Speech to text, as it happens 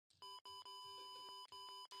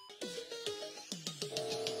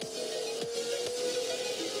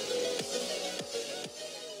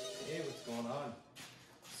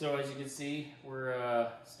So as you can see, we're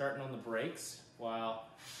starting on the brakes while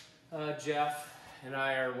Jeff and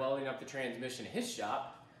I are welding up the transmission in his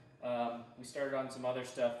shop. We started on some other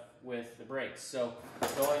stuff with the brakes. So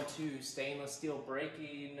going to stainless steel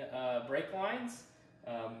braking brake lines.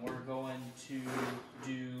 We're going to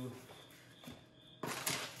do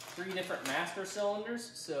 3 different master cylinders.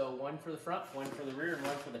 So one for the front, one for the rear, and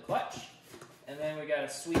one for the clutch. And then we got a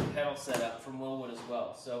sweet pedal set up from WiIwood as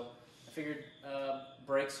well. So I figured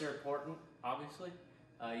brakes are important, obviously.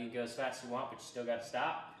 You can go as fast as you want, but you still got to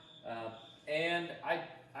stop. And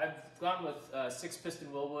I've gone with 6-piston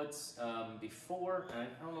WiIwoods before. And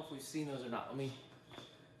I don't know if we've seen those or not. Let me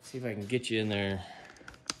see if I can get you in there.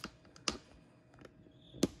 I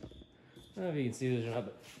don't know if you can see those or not,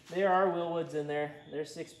 but there are WiIwoods in there. They're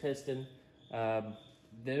 6-piston.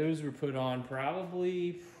 Those were put on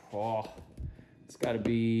probably, it's got to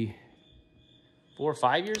be 4 or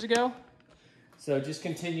 5 years ago. So just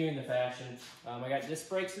continuing the fashion. I got disc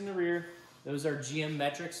brakes in the rear. Those are GM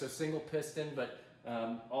metric, so single piston, but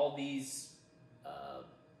all these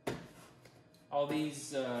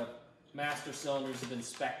master cylinders have been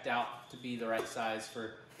spec'd out to be the right size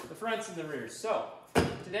for the fronts and the rears. So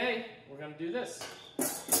today we're going to do this.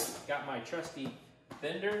 Got my trusty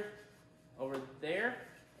bender over there,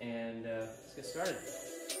 and let's get started.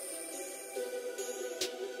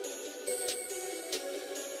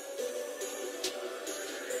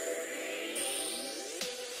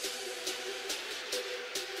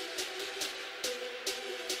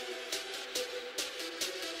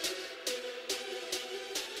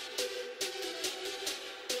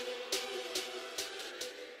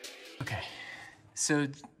 Okay, so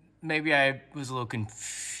maybe I was a little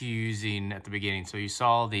confusing at the beginning. So you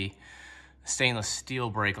saw the stainless steel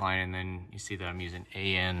brake line, and then you see that I'm using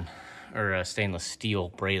AN or a stainless steel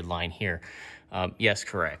braided line here. Yes,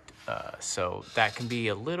 correct. So that can be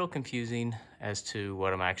a little confusing as to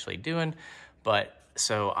what I'm actually doing. But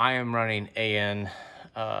so I am running AN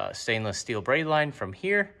stainless steel braid line from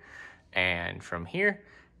here and from here,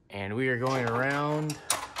 and we are going around.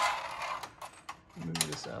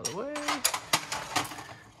 Move this out of the way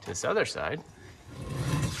to this other side.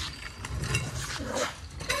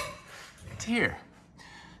 It's here.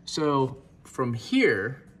 So from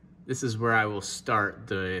here, this is where I will start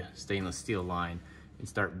the stainless steel line and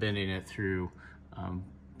start bending it through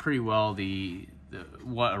pretty well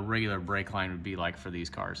what a regular brake line would be like for these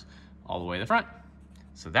cars all the way to the front.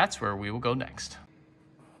 So that's where we will go next.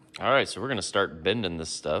 All right, so we're gonna start bending this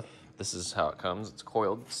stuff. This is how it comes. It's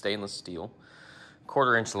coiled stainless steel.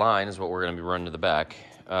 1/4 inch line is what we're going to be running to the back.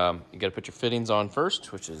 You got to put your fittings on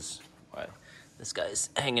first, which is why this guy's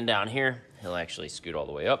hanging down here. He'll actually scoot all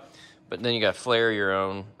the way up. But then you got to flare your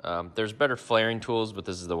own. There's better flaring tools, but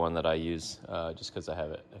this is the one that I use just because I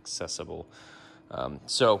have it accessible.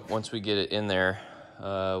 So once we get it in there,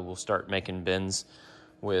 we'll start making bends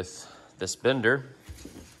with this bender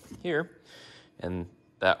here. And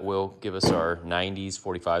that will give us our 90s,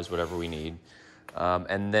 45s, whatever we need.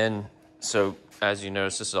 And then, so as you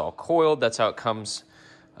notice, this is all coiled. That's how it comes.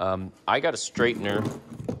 I got a straightener,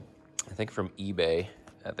 I think from eBay.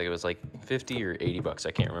 I think it was like 50 or 80 bucks.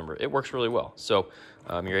 I can't remember. It works really well. So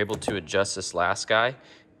you're able to adjust this last guy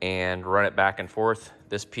and run it back and forth.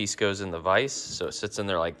 This piece goes in the vise, so it sits in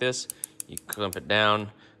there like this. You clamp it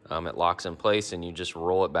down, it locks in place, and you just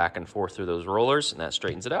roll it back and forth through those rollers, and that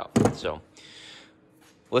straightens it out. So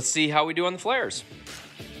let's see how we do on the flares.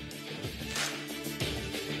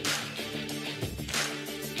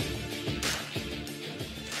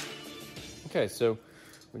 Okay, so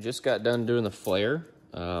we just got done doing the flare.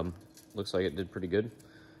 Looks like it did pretty good.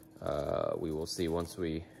 We will see once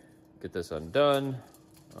we get this undone,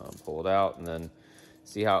 pull it out, and then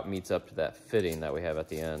see how it meets up to that fitting that we have at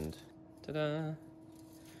the end. Ta-da!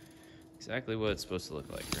 Exactly what it's supposed to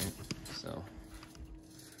look like, right? So,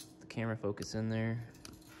 the camera focus in there.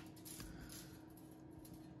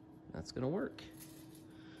 That's gonna work.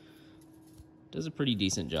 Does a pretty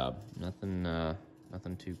decent job.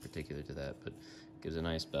 Nothing too particular to that, but gives a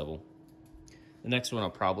nice bevel. The next one I'll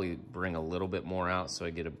probably bring a little bit more out so I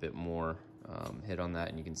get a bit more hit on that.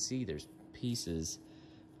 And you can see there's pieces.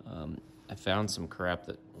 I found some crap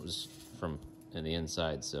that was from in the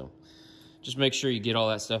inside. So just make sure you get all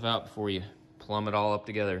that stuff out before you plumb it all up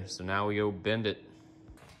together. So now we go bend it.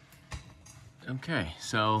 Okay,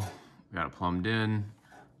 so we got it plumbed in.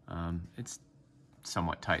 It's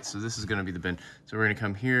somewhat tight. So this is gonna be the bend. So we're gonna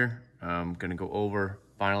come here. I'm gonna go over,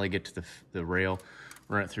 finally get to the rail,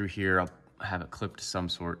 run it through here. I'll have it clipped to some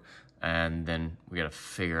sort, and then we gotta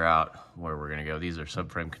figure out where we're gonna go. These are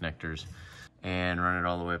subframe connectors, and run it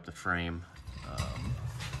all the way up the frame.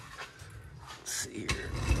 Let's see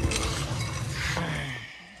here.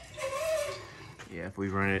 yeah, if we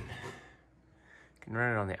run it, can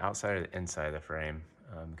run it on the outside or the inside of the frame,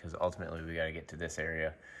 because ultimately we got to get to this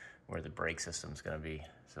area where the brake system's going to be.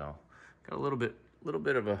 So got a little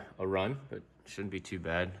bit of a run, but shouldn't be too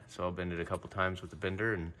bad. So I'll bend it a couple times with the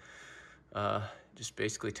bender and just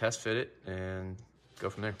basically test fit it and go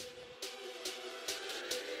from there.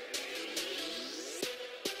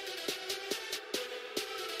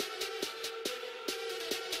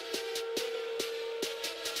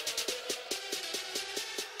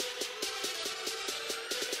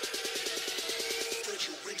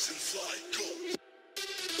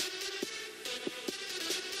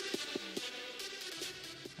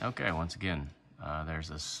 Okay, once again,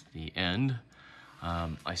 there's the end.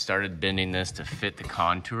 I started bending this to fit the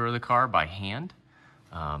contour of the car by hand.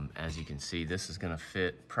 As you can see, this is gonna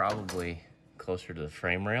fit probably closer to the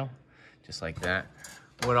frame rail, just like that.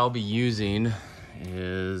 What I'll be using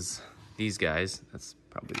is these guys. That's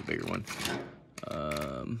probably the bigger one.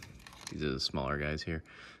 These are the smaller guys here.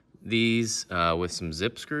 These with some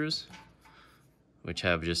zip screws, which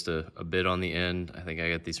have just a bit on the end. I think I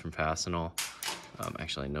got these from Fastenal.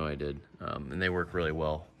 Actually, I know I did. And they work really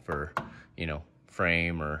well for, you know,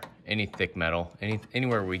 frame or any thick metal,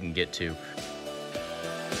 anywhere we can get to.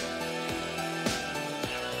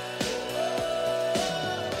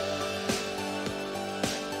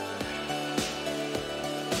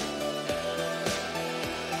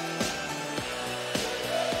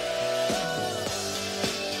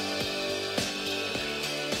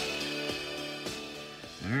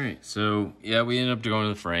 All right, so yeah, we ended up going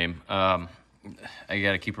to the frame. I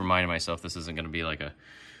gotta keep reminding myself this isn't gonna be like a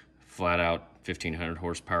flat out 1500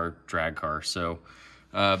 horsepower drag car. So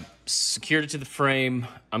secured it to the frame.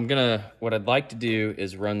 What I'd like to do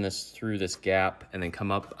is run this through this gap and then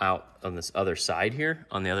come up out on this other side here,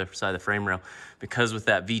 on the other side of the frame rail, because with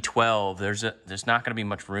that V12, there's not gonna be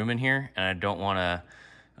much room in here, and I don't wanna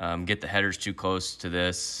get the headers too close to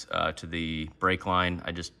this, to the brake line.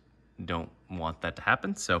 I just don't want that to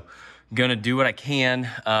happen. So gonna do what I can.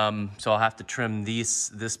 So I'll have to trim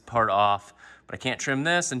this part off, but I can't trim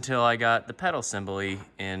this until I got the pedal assembly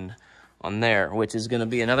in on there, which is gonna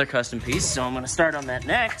be another custom piece. So I'm gonna start on that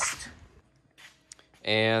next.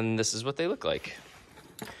 And this is what they look like.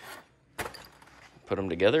 Put them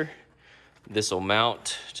together. This will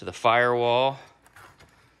mount to the firewall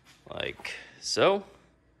like so.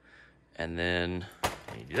 And then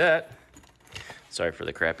when you do that, sorry for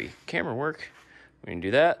the crappy camera work. When you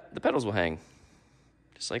do that, the pedals will hang,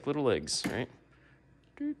 just like little legs, right?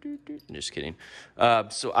 Just kidding.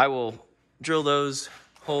 So I will drill those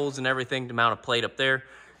holes and everything to mount a plate up there.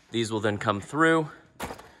 These will then come through,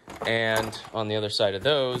 and on the other side of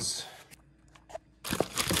those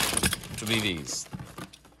will be these.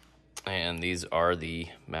 And these are the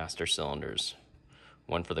master cylinders.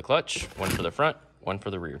 One for the clutch, one for the front, one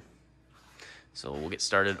for the rear. So we'll get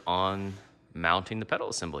started on mounting the pedal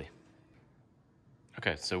assembly.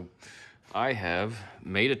 Okay, so I have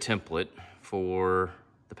made a template for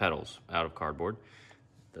the pedals out of cardboard.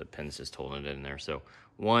 The pen's just holding it in there. So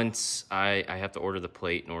once I have to order the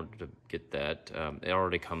plate in order to get that, it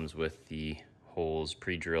already comes with the holes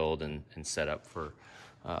pre-drilled and set up for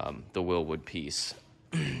the WiIwood piece,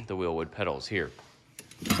 the WiIwood pedals here.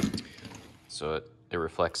 So it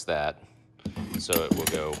reflects that, so it will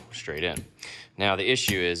go straight in. Now the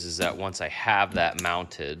issue is that once I have that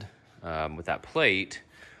mounted with that plate,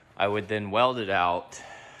 I would then weld it out,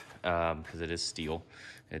 because it is steel.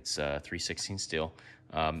 It's 3/16 steel.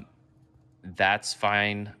 That's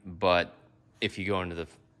fine, but if you go into the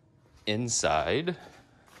inside,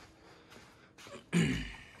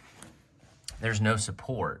 there's no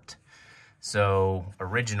support. So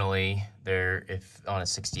originally, if on a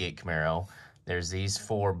 68 Camaro, there's these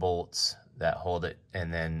 4 bolts that hold it,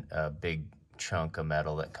 and then a big chunk of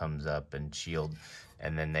metal that comes up and shield,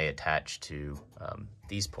 and then they attach to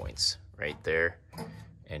these points right there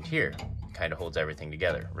and here. Kind of holds everything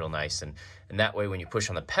together real nice, and that way when you push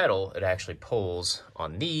on the pedal, it actually pulls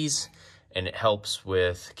on these, and it helps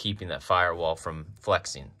with keeping that firewall from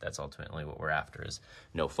flexing. That's ultimately what we're after, is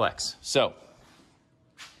no flex. So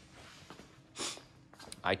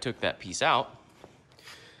I took that piece out,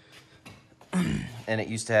 and it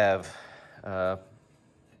used to have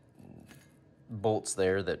bolts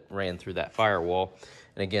there that ran through that firewall.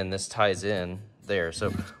 And again, this ties in there. So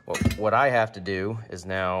what I have to do is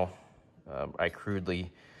now, I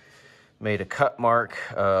crudely made a cut mark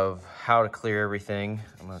of how to clear everything.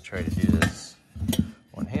 I'm gonna try to do this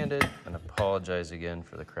one-handed, and apologize again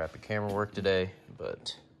for the crappy camera work today,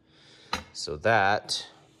 but so that,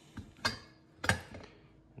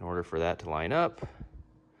 in order for that to line up,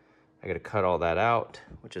 I gotta cut all that out,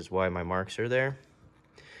 which is why my marks are there.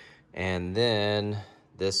 And then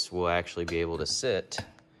this will actually be able to sit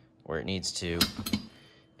where it needs to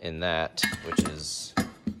in that, which is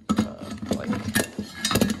like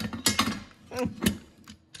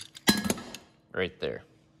right there.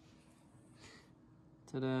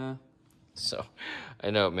 Ta-da. So I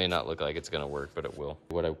know it may not look like it's gonna work, but it will.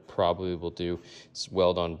 What I probably will do is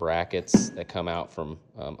weld on brackets that come out from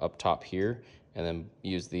up top here, and then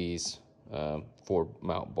use these 4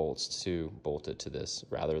 mount bolts to bolt it to this,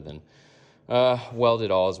 rather than weld it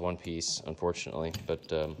all as one piece, unfortunately.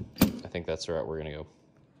 But I think that's the route we're gonna go.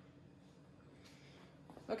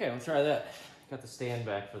 Okay, let's try that. Got the stand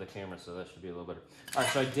back for the camera, so that should be a little better. All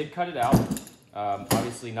right, so I did cut it out.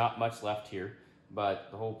 Obviously not much left here, but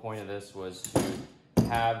the whole point of this was to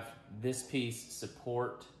have this piece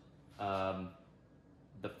support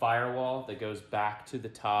the firewall that goes back to the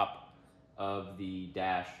top of the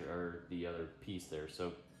dash or the other piece there.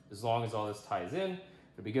 So as long as all this ties in,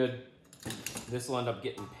 it'll be good. This will end up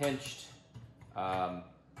getting pinched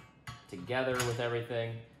together with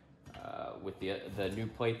everything, with the new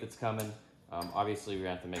plate that's coming. Obviously, we're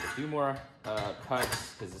gonna have to make a few more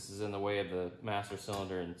cuts because this is in the way of the master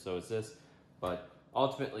cylinder, and so is this. But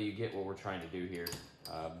ultimately, you get what we're trying to do here.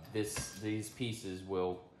 These pieces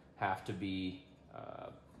will have to be,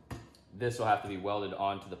 this will have to be welded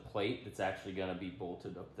onto the plate that's actually gonna be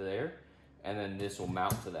bolted up there, and then this will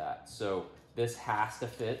mount to that. So this has to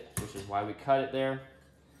fit, which is why we cut it there,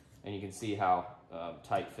 and you can see how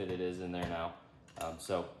tight fit it is in there now.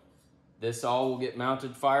 So this all will get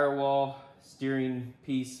mounted firewall, steering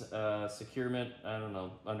piece securement, I don't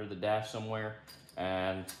know, under the dash somewhere,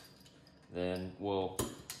 and then we'll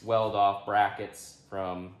weld off brackets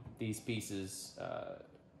from these pieces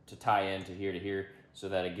to tie into here to here, so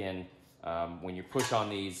that again, when you push on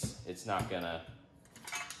these, it's not gonna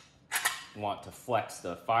want to flex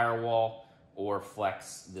the firewall or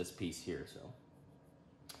flex this piece here. So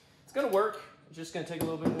it's gonna work. It's just gonna take a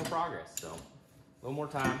little bit more progress. So a little more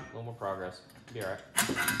time, a little more progress. It'll be all right.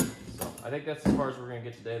 So I think that's as far as we're gonna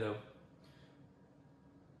get today, though.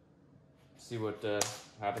 See what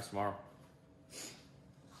happens tomorrow.